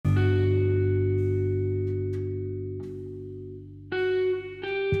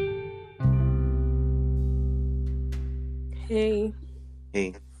Hey.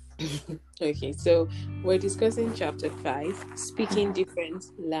 Hey. Okay, so we're discussing chapter 5, speaking different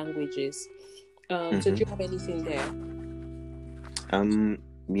languages. So do Mm-hmm. you have anything there?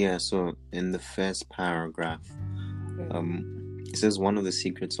 Yeah, so in the first paragraph, it says one of the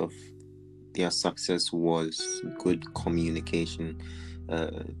secrets of their success was good communication.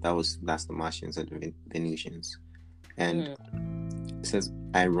 That's the Martians and the Venusians. And Mm. it says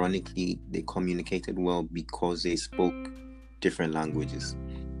ironically they communicated well because they spoke different languages.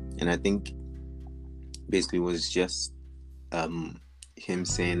 And I think basically it was just him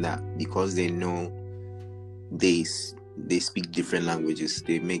saying that because they know they speak different languages,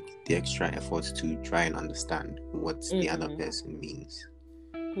 they make the extra efforts to try and understand what the other person means.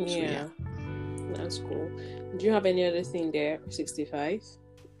 So yeah. Yeah, that's cool. Do you have any other thing there? 65?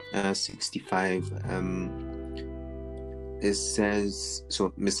 65. It says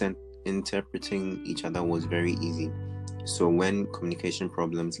so misinterpreting each other was very easy. So when communication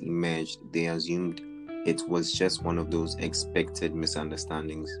problems emerged, they assumed it was just one of those expected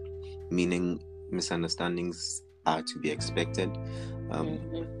misunderstandings, meaning misunderstandings are to be expected.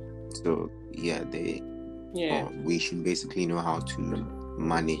 So yeah, we should basically know how to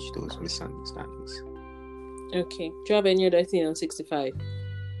manage those misunderstandings. Okay. Do you have any other thing on 65?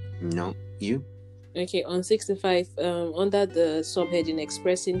 No, you? Okay, on 65, under the subheading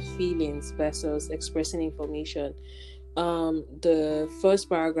expressing feelings versus expressing information, the first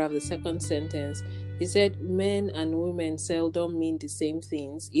paragraph, the second sentence, he said men and women seldom mean the same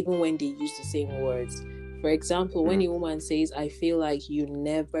things, even when they use the same words. For example, when a woman says, I feel like you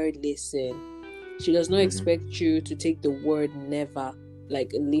never listen, she does not expect you to take the word never,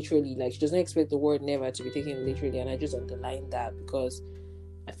 like literally, like she does not expect the word never to be taken literally. And I just underline that because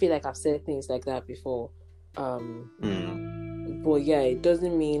I feel like I've said things like that before. But yeah, it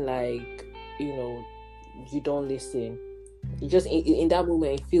doesn't mean like, you don't listen. It just in that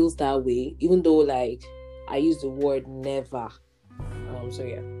moment it feels that way, even though like I use the word never. So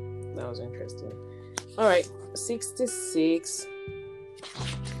yeah, that was interesting. All right, 66.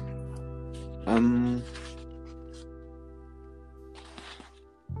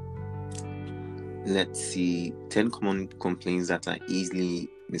 Let's see. 10 common complaints that are easily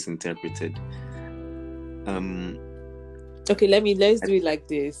misinterpreted. Okay, let's do it like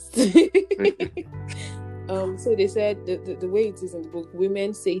this. So they said the way it is in the book,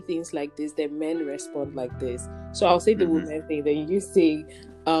 women say things like this, then men respond like this. So I'll say the women thing, then you say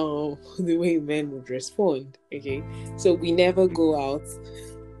the way men would respond. Okay. So we never go out.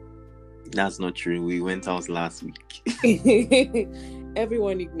 That's not true. We went out last week.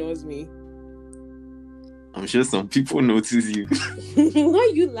 Everyone ignores me. I'm sure some people notice you. Why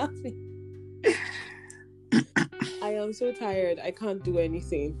are you laughing? I am so tired. I can't do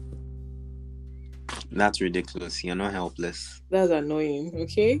anything. That's ridiculous. You're not helpless. That's annoying.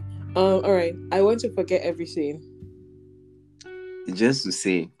 Okay. All right. I want to forget everything. Just to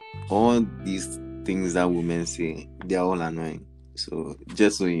say, all these things that women say, they're all annoying. So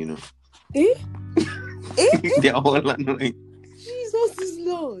just so you know. They're all annoying. Jesus is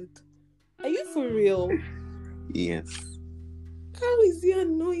Lord. Are you for real? Yes. How is he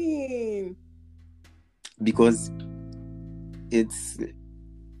annoying? Because it's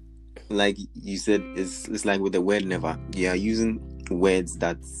like you said, it's like with the word never. You are using words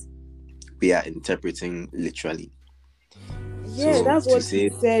that we are interpreting literally. Yeah, so that's what he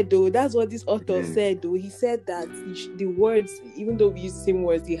said though. That's what this author said though. He said that the words, even though we use the same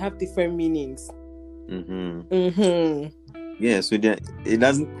words, they have different meanings. Yeah, so it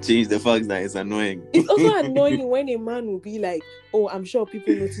doesn't change the fact that it's annoying. It's also annoying when a man will be like, oh, I'm sure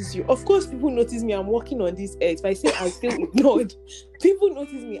people notice you. Of course people notice me. I'm working on this earth. If I say I feel ignored, people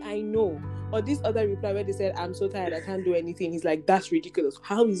notice me. I know. Or this other reply where they said, I'm so tired, I can't do anything. He's like, that's ridiculous.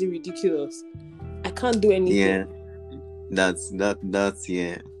 How is it ridiculous? I can't do anything. Yeah. That's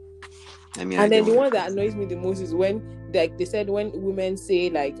yeah. I mean, and then the one that annoys me the most is when like they said when women say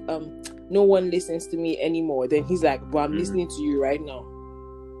like no one listens to me anymore, then he's like, well, I'm listening to you right now.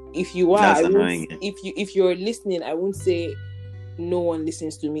 If you are, if you're listening, I won't say no one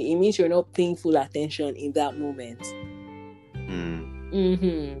listens to me. It means you're not paying full attention in that moment.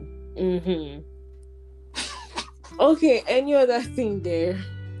 Okay, any other thing there?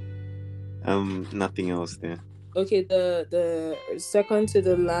 Nothing else there. Okay, the second to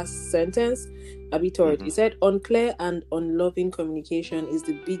the last sentence, Abitor, he said unclear and unloving communication is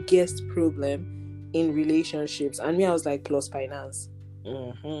the biggest problem in relationships. And me, I was like, plus finance.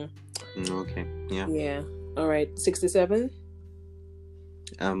 Okay, yeah. All right, 67.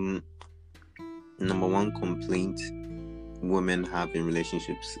 Number one complaint women have in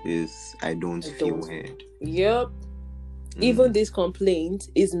relationships is I don't feel heard. Yep. Even this complaint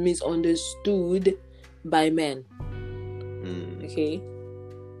is misunderstood by men. Okay.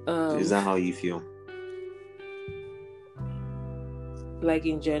 Is that how you feel? Like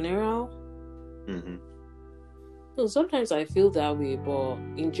in general? No, sometimes I feel that way, but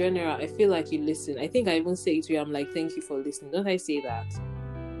in general, I feel like you listen. I think I even say it to you, I'm like, thank you for listening. Don't I say that?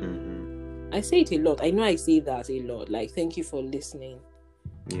 I say it a lot. I know I say that a lot. Like, thank you for listening.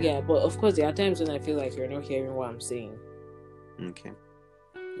 Yeah, but of course, there are times when I feel like you're not hearing what I'm saying. Okay.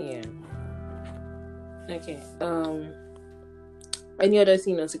 Yeah. Okay. Any other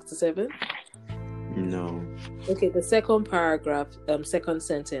thing on 67? No. Okay, the second paragraph, second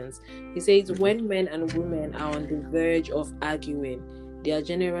sentence. He says, when men and women are on the verge of arguing, they are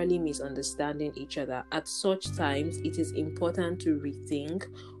generally misunderstanding each other. At such times, it is important to rethink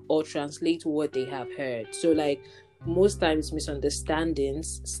or translate what they have heard. So, like, most times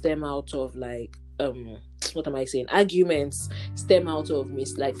misunderstandings stem out of, like, what am I saying? Arguments stem out of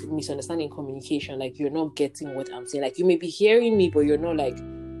misunderstanding communication. Like, you're not getting what I'm saying. Like, you may be hearing me, but you're not, like,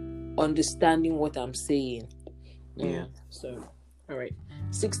 understanding what I'm saying. Yeah. So, all right.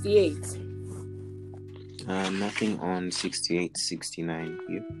 68. Nothing on 68, 69.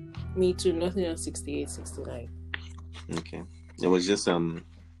 You? Me too. Nothing on 68, 69. Okay. It was just a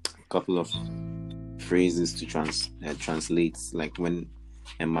couple of phrases to translate. Like when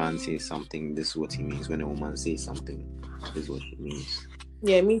a man says something, this is what he means. When a woman says something, this is what she means.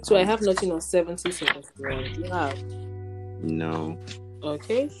 Yeah, me too. I have nothing on 70, 71. Do you have? No.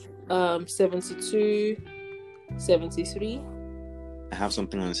 Okay. 72, 73. I have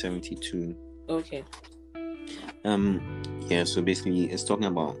something on 72. Okay. Yeah, so basically it's talking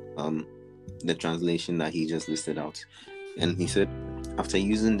about the translation that he just listed out. And he said, after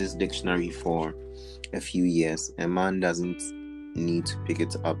using this dictionary for a few years, a man doesn't need to pick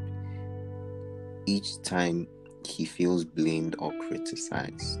it up each time he feels blamed or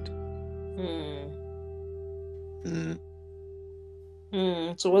criticized.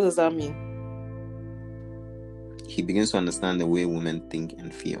 So what does that mean? He begins to understand the way women think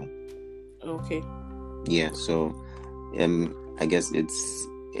and feel. Okay. Yeah, so I guess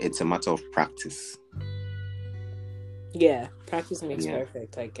it's a matter of practice. Yeah, practice makes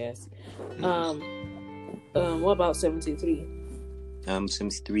perfect, I guess. What about 73?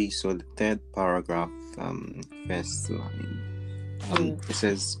 73, so the third paragraph, first line. It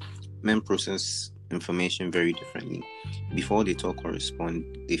says, men process information very differently. Before they talk or respond,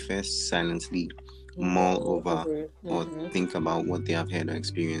 they first silently mull over or think about what they have heard or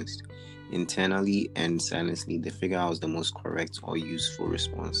experienced. Internally and silently, they figure out the most correct or useful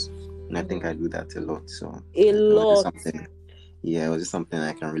response. And I think I do that a lot. So a lot. It was just something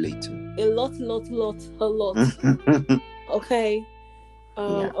I can relate to. A lot. Okay.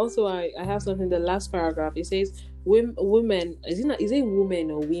 Also, I have something. The last paragraph, it says, "Women." Is it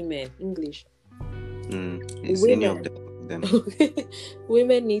women or women? English. It's any of them.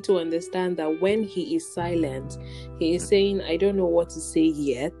 Women need to understand that when he is silent, he is saying, "I don't know what to say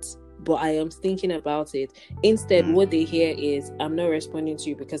yet, but I am thinking about it." Instead, what they hear is, "I'm not responding to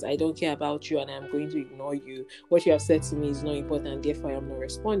you because I don't care about you and I'm going to ignore you. What you have said to me is not important, therefore I'm not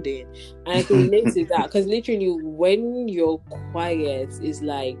responding." And I can relate to that because literally when you're quiet, it's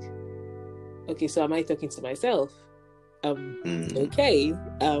like, okay, so am I talking to myself? Okay.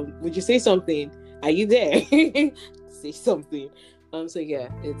 Would you say something? Are you there? Say something. So yeah,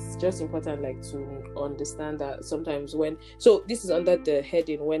 it's just important like to understand that sometimes so this is under the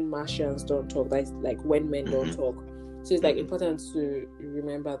heading when Martians don't talk, that's like when men don't talk. So it's like important to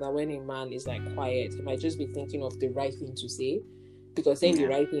remember that when a man is like quiet, he might just be thinking of the right thing to say, because saying the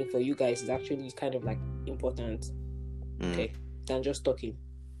right thing for you guys is actually kind of like important, okay, than just talking.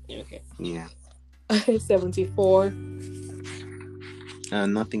 Okay. Yeah. 74.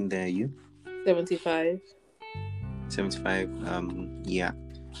 Nothing there. You? 75. 75. Yeah.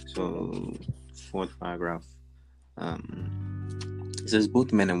 So fourth paragraph. It says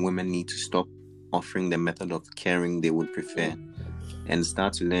both men and women need to stop offering the method of caring they would prefer and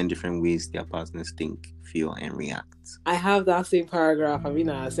start to learn different ways their partners think, feel, and react. I have that same paragraph. I mean,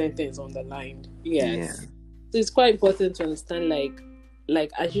 a sentence underlined. Yes. Yeah. So it's quite important to understand,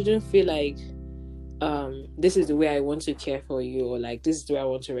 like I shouldn't feel like this is the way I want to care for you, or like this is the way I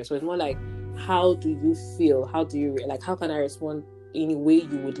want to respond. It's more like, how do you feel? How do you like? How can I respond in a way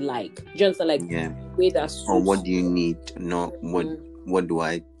you would like? Do you understand? Like, way that suits, or what do you need? Not what do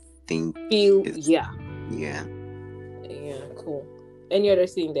I think? Feel. Yeah. Cool. Any other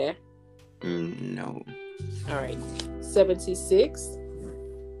thing there? No. All right. 76.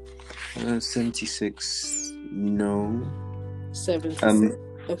 76. No. 76.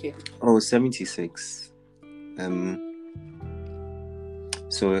 Okay. Oh, 76.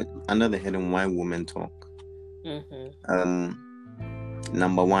 So under the heading "Why Women Talk,"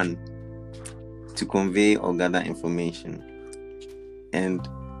 number one, to convey or gather information, and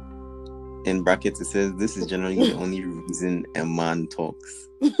in brackets it says this is generally the only reason a man talks.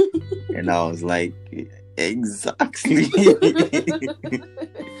 And I was like, exactly.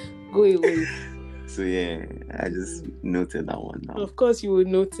 Go away. So yeah, I just noted that one down. Of course you will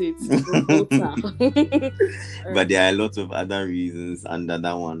note it. But there are a lot of other reasons under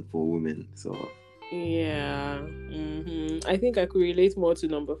that one for women. So yeah. I think I could relate more to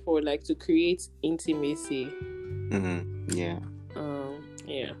number 4, like to create intimacy. Yeah.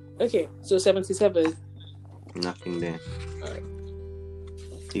 Yeah. Okay, so 77. Nothing there. Alright.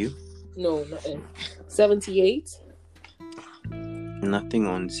 You? No, nothing. 78. Nothing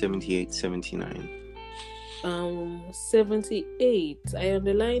on 78, 79. 78. I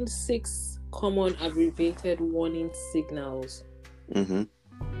underlined 6 common abbreviated warning signals. I'm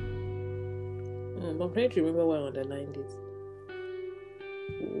trying to remember why I underlined it.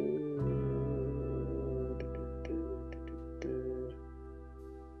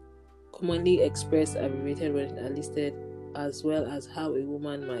 Commonly expressed abbreviated words are listed, as well as how a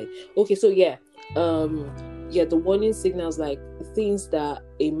woman might. Okay, so yeah, the warning signals, like things that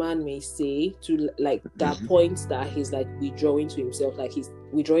a man may say to, like, that points that he's like withdrawing to himself, like he's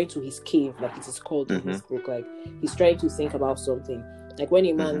withdrawing to his cave, like it is called in this book, like he's trying to think about something. Like when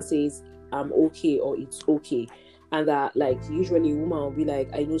a man says I'm okay or it's okay, and that, like, usually a woman will be like,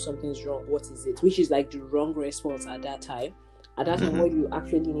 I know something's wrong, what is it? Which is like the wrong response at that time. At that time, what you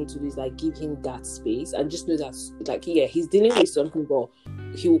actually need to do is like give him that space and just know that, like, yeah, he's dealing with something, but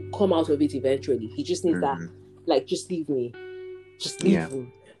he will come out of it eventually. He just needs that, like, just leave me,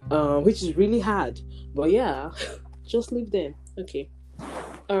 which is really hard, but yeah, just leave them. Okay,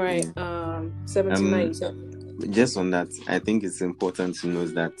 all right. 79. Just on that, I think it's important to know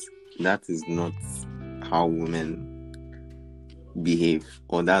that that is not how women behave,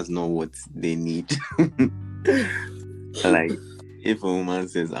 or that's not what they need. Like, if a woman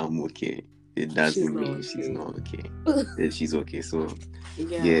says I'm okay, it doesn't mean she's not okay. She's okay. So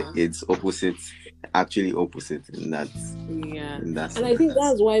yeah, it's opposite, actually opposite in that. Yeah. In that and I think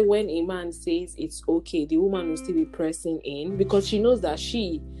that's why when a man says it's okay, the woman will still be pressing in, because she knows that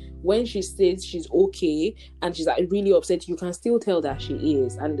when she says she's okay and she's like really upset, you can still tell that she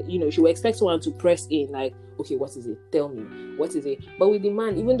is, and she will expect someone to press in, like, okay, what is it? Tell me, what is it? But with the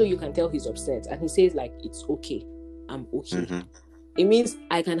man, even though you can tell he's upset and he says like it's okay, I'm okay, it means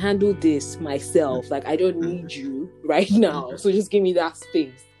I can handle this myself. Like, I don't need you right now, so just give me that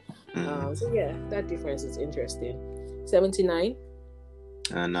space. So yeah, that difference is interesting. 79.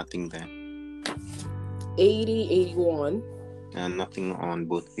 Nothing there. 80, 81. Nothing on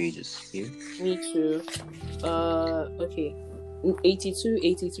both pages here. Me too. Okay. 82,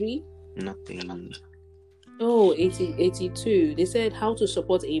 83. Nothing. Oh, 80, 82. They said how to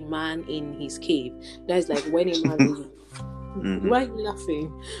support a man in his cave. That's like when a man is... Why are you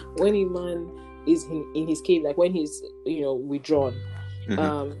laughing? When a man is in his cave, like when he's, withdrawn.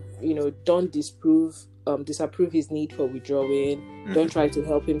 Don't disapprove his need for withdrawing. Don't try to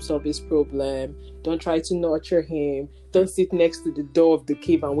help him solve his problem. Don't try to nurture him. Don't sit next to the door of the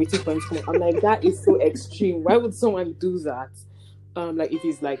cave and waiting for him to come. I'm like, that is so extreme. Why would someone do that? Like if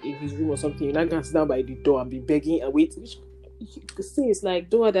he's like in his room or something, you're not gonna sit down by the door and be begging and waiting. See, it's like,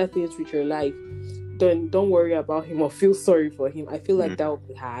 do other things with your life. Don't worry about him or feel sorry for him. I feel like that would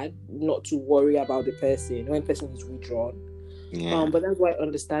be hard, not to worry about the person when the person is withdrawn. But that's why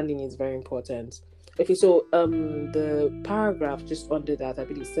understanding is very important. Okay, so the paragraph just under that, I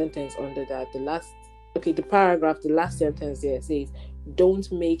believe sentence under that, the last sentence there says,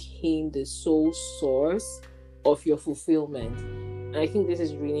 don't make him the sole source of your fulfillment. And I think this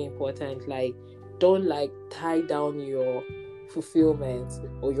is really important. Like, don't like tie down your fulfillment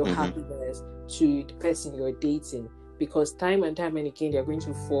or your happiness to the person you're dating, because time and time and again they're going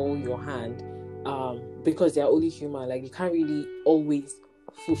to fall your hand, because they're only human. Like, you can't really always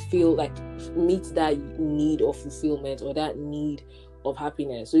fulfill, like, meet that need of fulfillment or that need of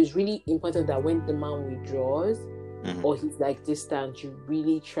happiness. So it's really important that when the man withdraws or he's like distant, you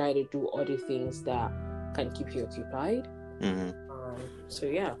really try to do other things that can keep you occupied. So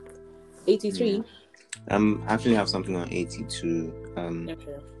yeah, 83. I actually have something on 82.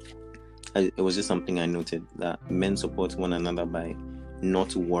 It was just something I noted, that men support one another by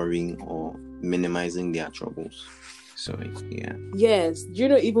not worrying or minimizing their troubles. So yeah. Yes. Do you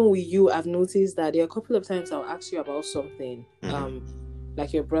know, even with you, I've noticed that there are a couple of times I'll ask you about something,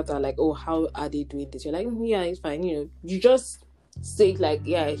 like your brother, like, oh, how are they doing this? You're like, yeah, it's fine. You just say like,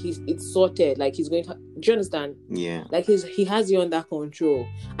 yeah, it's sorted, like he's going to, do you understand? Yeah. Like he has you under control.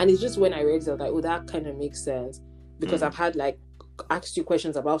 And it's just when I read it, I was like, oh, that kind of makes sense, because I've had like asked you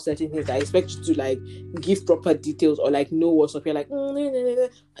questions about certain things that I expect you to like give proper details or like know what's up. You're like,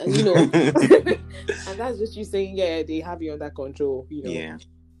 and you know, and that's just you saying, yeah, they have you under control, you know. Yeah.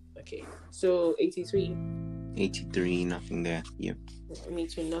 Okay, so 83. 83, nothing there. Yep. Me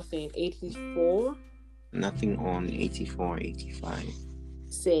too, nothing. 84. Nothing on 84, 85.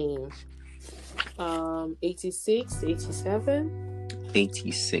 Same. 86, 87.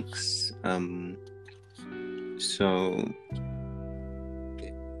 86. So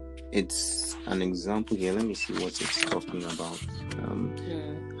it's an example here. Let me see what it's talking about.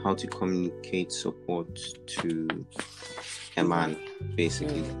 How to communicate support to a man,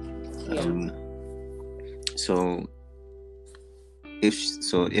 basically. So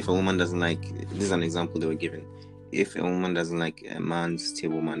if a woman doesn't like, this is an example they were given. If a woman doesn't like a man's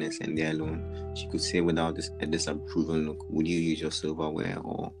table manners and they're alone, she could say without a disapproving look, would you use your silverware,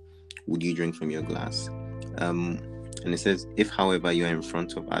 or would you drink from your glass? And it says, if however you are in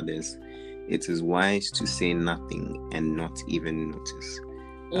front of others, it is wise to say nothing and not even notice.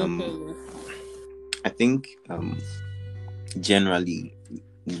 I think generally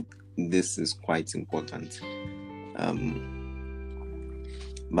this is quite important.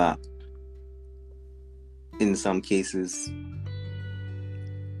 But in some cases,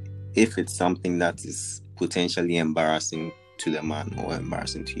 if it's something that is potentially embarrassing to the man or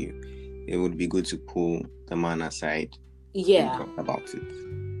embarrassing to you, it would be good to pull the man aside and talk about it,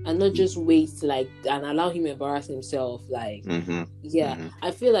 and not just wait like and allow him embarrass himself. Like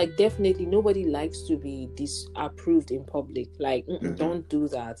I feel like definitely nobody likes to be disapproved in public. Like don't do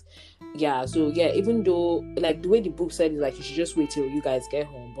that. So even though like the way the book said is like you should just wait till you guys get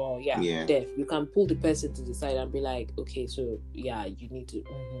home, but you can pull the person to the side and be like, okay, so you need to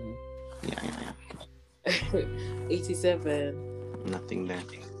 87. Nothing there.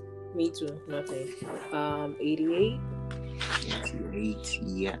 Me too, nothing. 88. 88,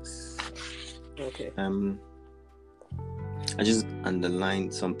 yes. Okay. I just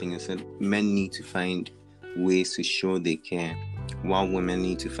underlined something. I said men need to find ways to show they care, while women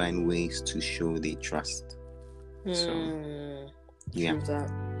need to find ways to show they trust. So, yeah.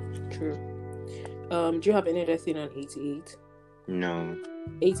 True. Do you have any other thing on 88? No.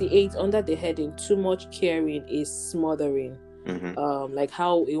 88, under the heading, too much caring is smothering. Like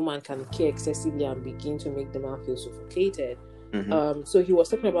how a woman can care excessively and begin to make the man feel suffocated. So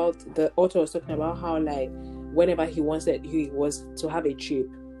the author was talking about how like whenever he was to have a trip,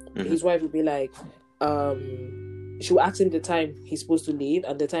 his wife would be like, she will ask him the time he's supposed to leave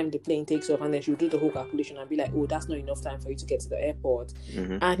and the time the plane takes off, and then she'll do the whole calculation and be like, oh, that's not enough time for you to get to the airport.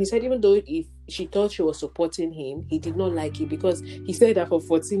 And he said even though if she thought she was supporting him, he did not like it, because he said that for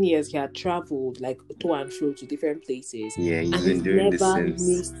 14 years he had traveled like to and fro to different places. Yeah, he's been doing this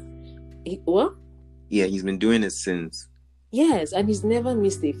since. What? Yeah, he's been doing it since. Yes, and he's never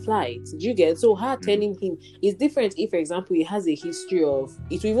missed a flight. Do you get? So her telling him is different. If, for example, he has a history of,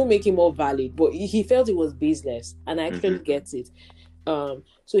 it will even make him more valid. But he felt it was baseless, and I actually get it. So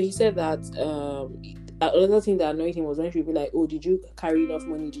he said that another thing that annoyed him was when she'd be like, "Oh, did you carry enough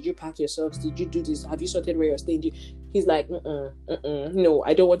money? Did you pack yourselves? Did you do this? Have you sorted where you're staying?" He's like, "No,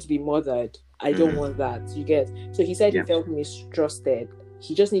 I don't want to be mothered. I don't want that." You get? So he said he felt mistrusted.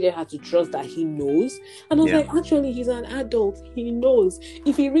 He just needed her to trust that he knows. And I was like, actually, he's an adult. He knows.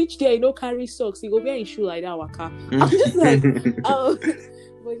 If he reached there, carry socks, he go wear his shoe like that, waka. I'm just like,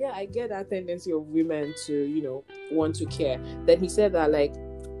 but yeah, I get that tendency of women to, want to care. Then he said that, like,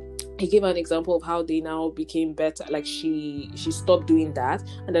 he gave an example of how they now became better. Like she stopped doing that,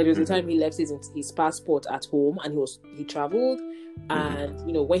 and there was a time he left his passport at home, and he traveled.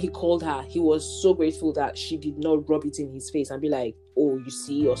 And when he called her, he was so grateful that she did not rub it in his face and be like, "Oh, you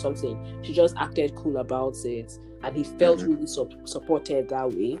see," or something. She just acted cool about it, and he felt really supported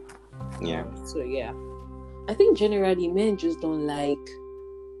that way. Yeah. So I think generally men just don't like,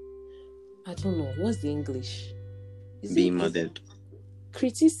 I don't know, what's the English? Being mothered.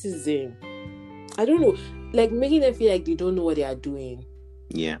 Criticism. I don't know, like making them feel like they don't know what they are doing.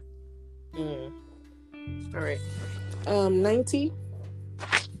 Yeah. All right. 90.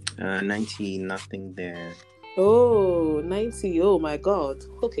 90, nothing there. Oh, 90. Oh my God.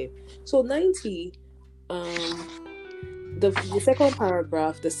 Okay. So 90. The second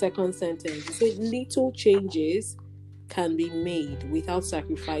paragraph, the second sentence, it says little changes can be made without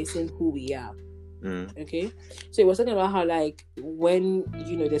sacrificing who we are. Okay, so it was talking about how, like, when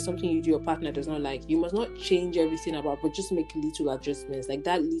there's something you do your partner does not like, you must not change everything about, but just make little adjustments. Like,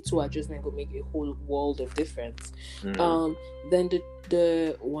 that little adjustment will make a whole world of difference. Then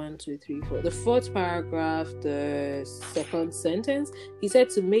the 1, 2, 3, 4, the fourth paragraph, the second sentence, he said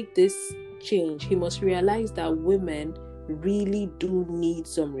to make this change, he must realize that women really do need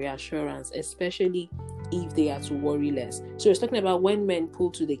some reassurance, especially if they are to worry less. So it's talking about when men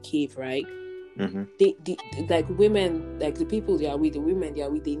pull to the cave, right? They like women, like the people they are with, the women they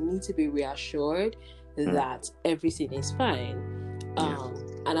are with, they need to be reassured that everything is fine.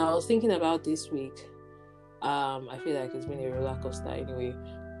 And I was thinking about this week. I feel like it's been a roller coaster anyway.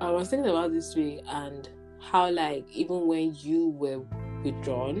 I was thinking about this week and how, like, even when you were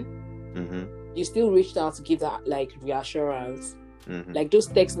withdrawn, you still reached out to give that, like, reassurance. Like, those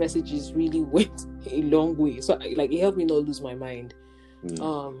text messages really went a long way. So, like, it helped me not lose my mind.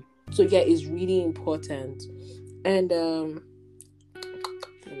 So yeah, it's really important. And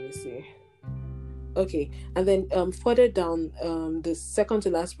let me see. Okay, and then further down, the second to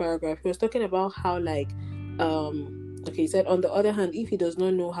last paragraph, he was talking about how, like, he said, on the other hand, if he does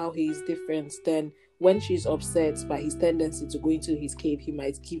not know how he is different, then when she's upset by his tendency to go into his cave, he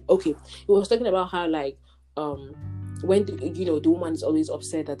might keep. Okay, he was talking about how, like, when the woman is always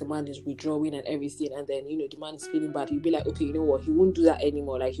upset that the man is withdrawing and everything, and then the man is feeling bad, he'll be like, okay, you know what, he won't do that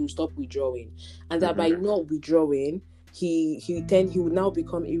anymore, like, he'll stop withdrawing, and that by not withdrawing, he would now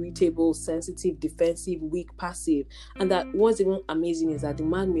become irritable, sensitive, defensive, weak, passive. And that what's even amazing is that the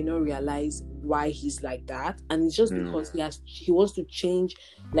man may not realize why he's like that, and it's just because he wants to change,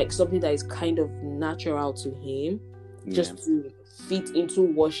 like, something that is kind of natural to him, just to fit into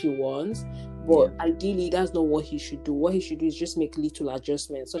what she wants. But ideally, that's not what he should do. What he should do is just make little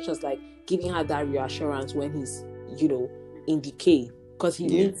adjustments, such as, like, giving her that reassurance when he's, in decay, because he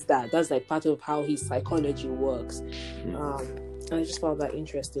needs that. That's, like, part of how his psychology works. And I just found that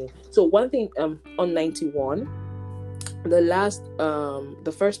interesting. So one thing, on 91,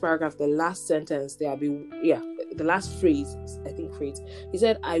 the first paragraph, the last sentence, the last phrase, he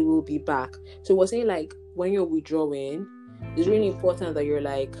said, "I will be back." So we're saying, like, when you're withdrawing, it's really important that you're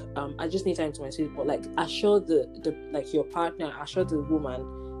like, I just need time to myself, but, like, assure the like, your partner, assure the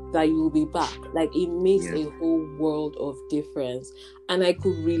woman that you will be back. Like, it makes a whole world of difference. And I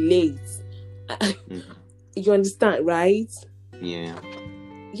could relate. You understand, right? Yeah,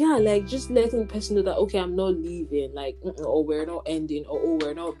 like, just letting the person know that, okay, I'm not leaving, like, or we're not ending, or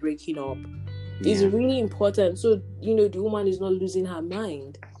we're not breaking up, is really important. So, the woman is not losing her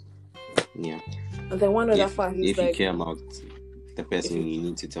mind. And then one other part, if you care about the person, you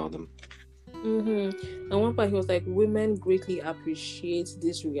need to tell them. And one part, he was like, women greatly appreciate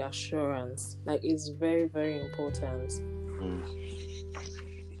this reassurance. Like, it's very, very important.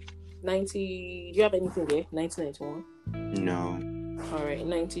 90. Do you have anything there? 1991? No. All right,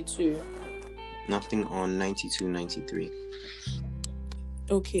 92. Nothing on 92, 93.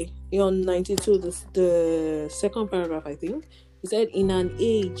 Okay, on 92, the second paragraph, I think. He said, in an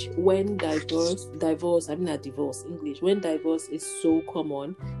age when divorce is so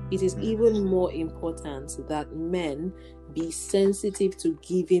common, it is even more important that men be sensitive to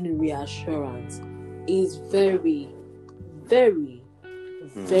giving reassurance. Is very, very,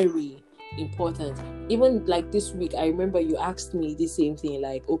 very important. Even, like, this week, I remember you asked me the same thing,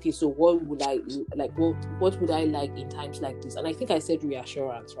 like, okay, so what would I like? What would I like in times like this? And I think I said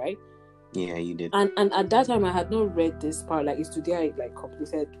reassurance, right? Yeah, you did. And at that time, I had not read this part. Like, it's today I, like,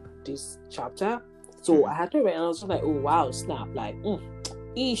 completed this chapter. So I had not read, and I was just like, oh, wow, snap. Like,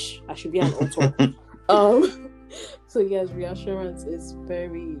 I should be an author. So, yes, reassurance is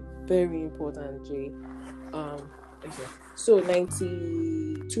very, very important, Jay. Okay. So,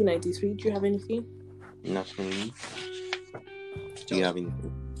 92, 93, do you have anything? Nothing. Do you have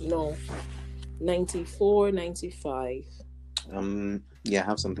anything? No. 94, 95. I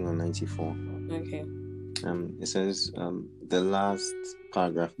have something on 94. Okay. It says, the last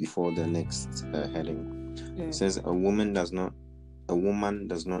paragraph before the next heading. It says, a woman does not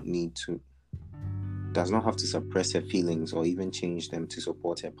have to suppress her feelings or even change them to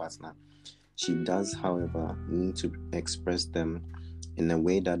support her partner. She does, however, need to express them in a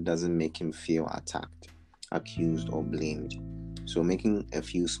way that doesn't make him feel attacked, accused, or blamed. So making a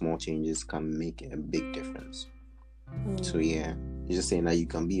few small changes can make a big difference. So yeah, you're just saying that you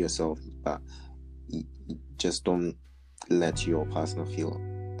can be yourself, but you just don't let your partner feel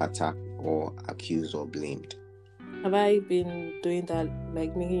attacked or accused or blamed. Have I been doing that,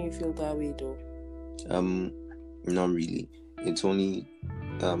 like, making you feel that way though? Not really. It's only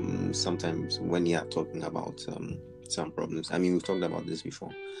sometimes when you are talking about some problems. I mean, we've talked about this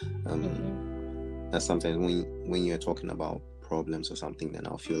before. that sometimes when you're talking about problems or something, then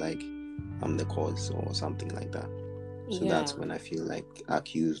I'll feel like I'm the cause or something like that. So that's when I feel like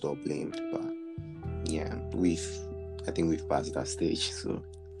accused or blamed. But yeah, I think we've passed that stage. So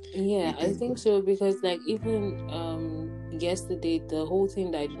yeah, I think so, because like even yesterday, the whole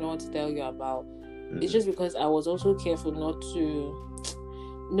thing that I did not want to tell you about, it's just because I was also careful not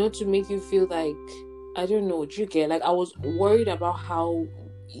to make you feel like, I don't know, do you get, like, I was worried about how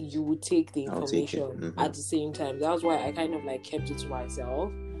you would take the information at the same time. That's why I kind of like kept it to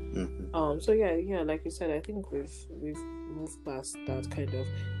myself. So yeah, like you said, I think we've moved past that kind of.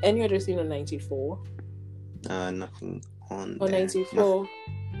 Any other thing on 94? Nothing on 94.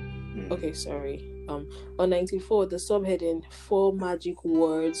 Okay, sorry. On 94, the subheading 4 magic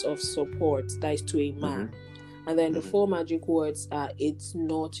words of support, that is to a man. And then the 4 magic words are, it's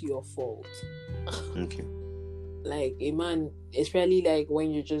not your fault. Okay. Like a man, especially like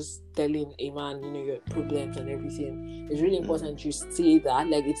when you're just telling a man, your problems and everything, it's really important you say that.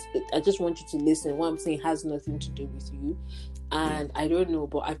 Like I just want you to listen. What I'm saying has nothing to do with you. And I don't know,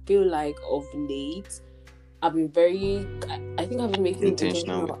 but I feel like of late, I've been I think I've been making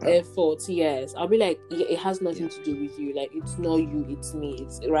intentional efforts. Yes, I'll be like, yeah, it has nothing to do with you. Like, it's not you, it's me.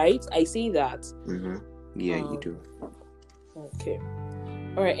 It's right. I see that. Yeah, you do. Okay.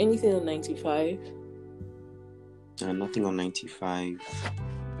 All right. Anything on 95? Nothing on 95.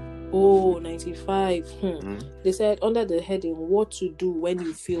 Oh, 95. They said under the heading, what to do when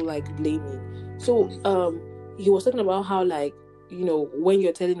you feel like blaming. So, he was talking about how, like, when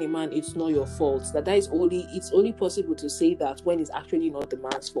you're telling a man it's not your fault, it's only possible to say that when it's actually not the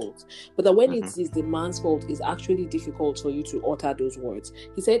man's fault. But that when it is the man's fault, it's actually difficult for you to utter those words.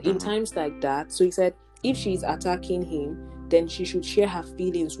 He said in times like that, so he said if she's attacking him, then she should share her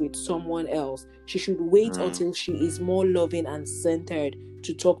feelings with someone else. She should wait until she is more loving and centered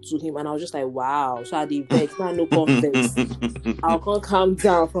to talk to him. And I was just like, wow. So at the vex, now no confess. I'll come calm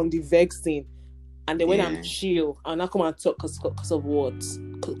down from the vexing. And then when I'm chill, I'll not come and talk because of what?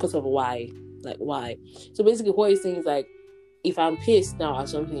 Because of why? Like, why? So basically what he's saying is like, if I'm pissed now at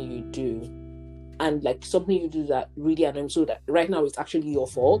something you do, and like something you do that really annoys me, so that right now it's actually your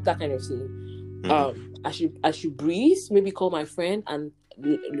fault, that kind of thing. I should breathe, maybe call my friend and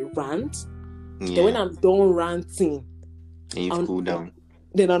rant. Then when I'm done ranting, and you cool down,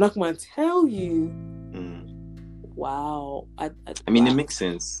 then I'll not come and tell you. Wow. I mean, it makes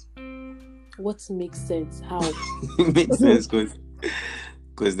sense. What makes sense? How? It makes sense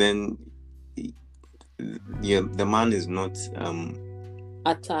because then the man is not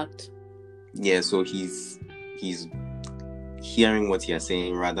attacked. Yeah, so he's hearing what you're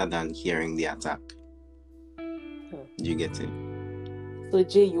saying rather than hearing the attack. Do you get it? So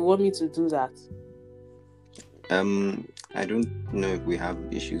Jay, you want me to do that? I don't know if we have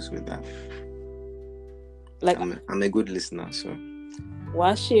issues with that. Like, I'm a good listener, so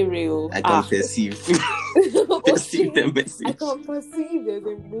I can perceive the message. I can perceive there's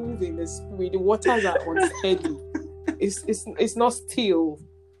a move in the spirit. The waters are unsteady. It's not still.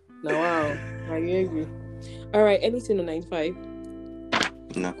 Now, wow, I hear you. All right, anything on 95?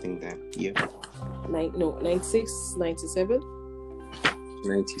 Nothing there. Yeah. 96, 97?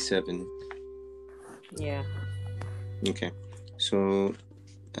 97. Yeah. Okay. So,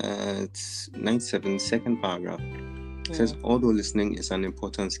 it's 97, second paragraph. It says, although listening is an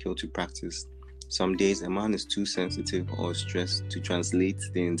important skill to practice, some days a man is too sensitive or stressed to translate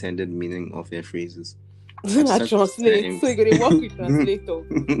the intended meaning of their phrases. I translate. So you're going to work with translator.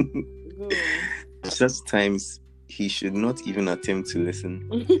 At such times, he should not even attempt to listen.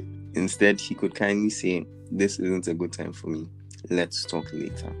 Instead, he could kindly say, this isn't a good time for me. Let's talk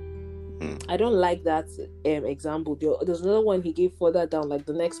later. I don't like that example. There's another one he gave further down, like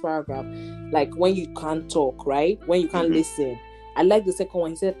the next paragraph, like when you can't talk, right? When you can't listen. I like the second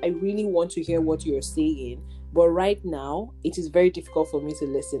one. He said, I really want to hear what you're saying, but right now it is very difficult for me to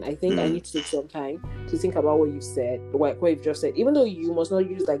listen. I think I need to take some time to think about what you said, what you've just said. Even though you must not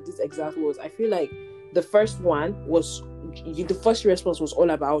use like these exact words, I feel like the first one was the first response was all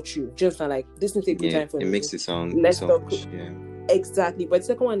about you. Just like, this will take good time for me. It makes it sound let's selfish. talk. Exactly. But the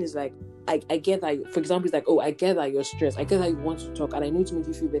second one is like, I get that, for example, it's like, oh, I get that you're stressed. I get that you want to talk and I need to make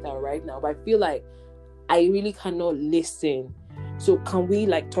you feel better right now. But I feel like I really cannot listen. So can we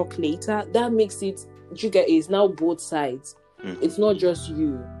like talk later? That makes it, you get it's now both sides. It's not just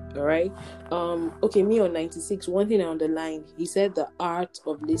you. All right. Okay, me on 96, one thing I underlined, he said the art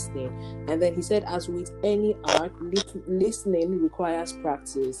of listening. And then he said, as with any art, listening requires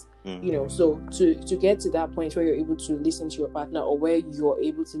practice. So to get to that point where you're able to listen to your partner or where you're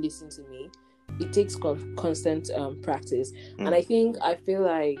able to listen to me, it takes constant practice. And I feel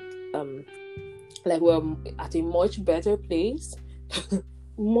like like we're at a much better place,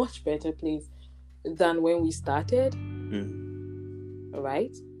 much better place than when we started.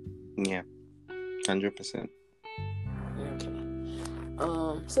 Right? Yeah, 100%.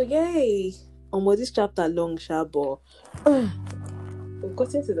 Okay. So yay! This chapter long, but we've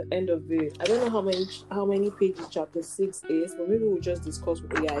gotten to the end of it. I don't know how many pages chapter 6 is, but maybe we'll just discuss.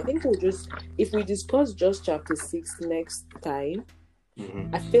 Yeah, I think if we discuss just chapter 6 next time,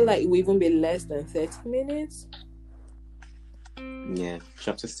 I feel like it will even be less than 30 minutes. Yeah,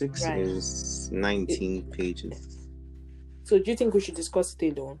 chapter 6 is 19 pages. So do you think we should discuss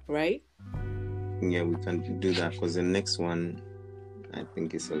it alone, right? Yeah, we can do that because the next one, I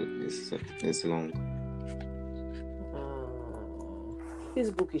think it's long. This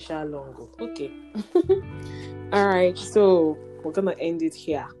book is long. Okay. All right, so we're gonna end it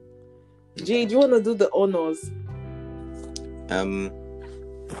here. Jay, do you want to do the honors?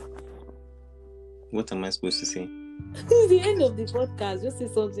 What am I supposed to say? It's the end of the podcast. Just say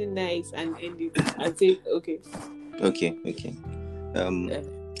something nice and end it and say okay. Okay.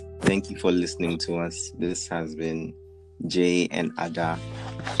 Thank you for listening to us. This has been Jay and Ada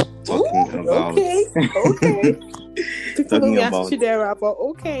talking about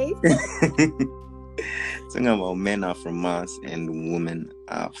talking about men are from Mars and women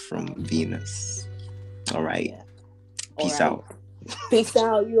are from Venus. All right. Yeah. Peace out. Peace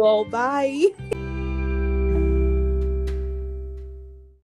out, you all. Bye.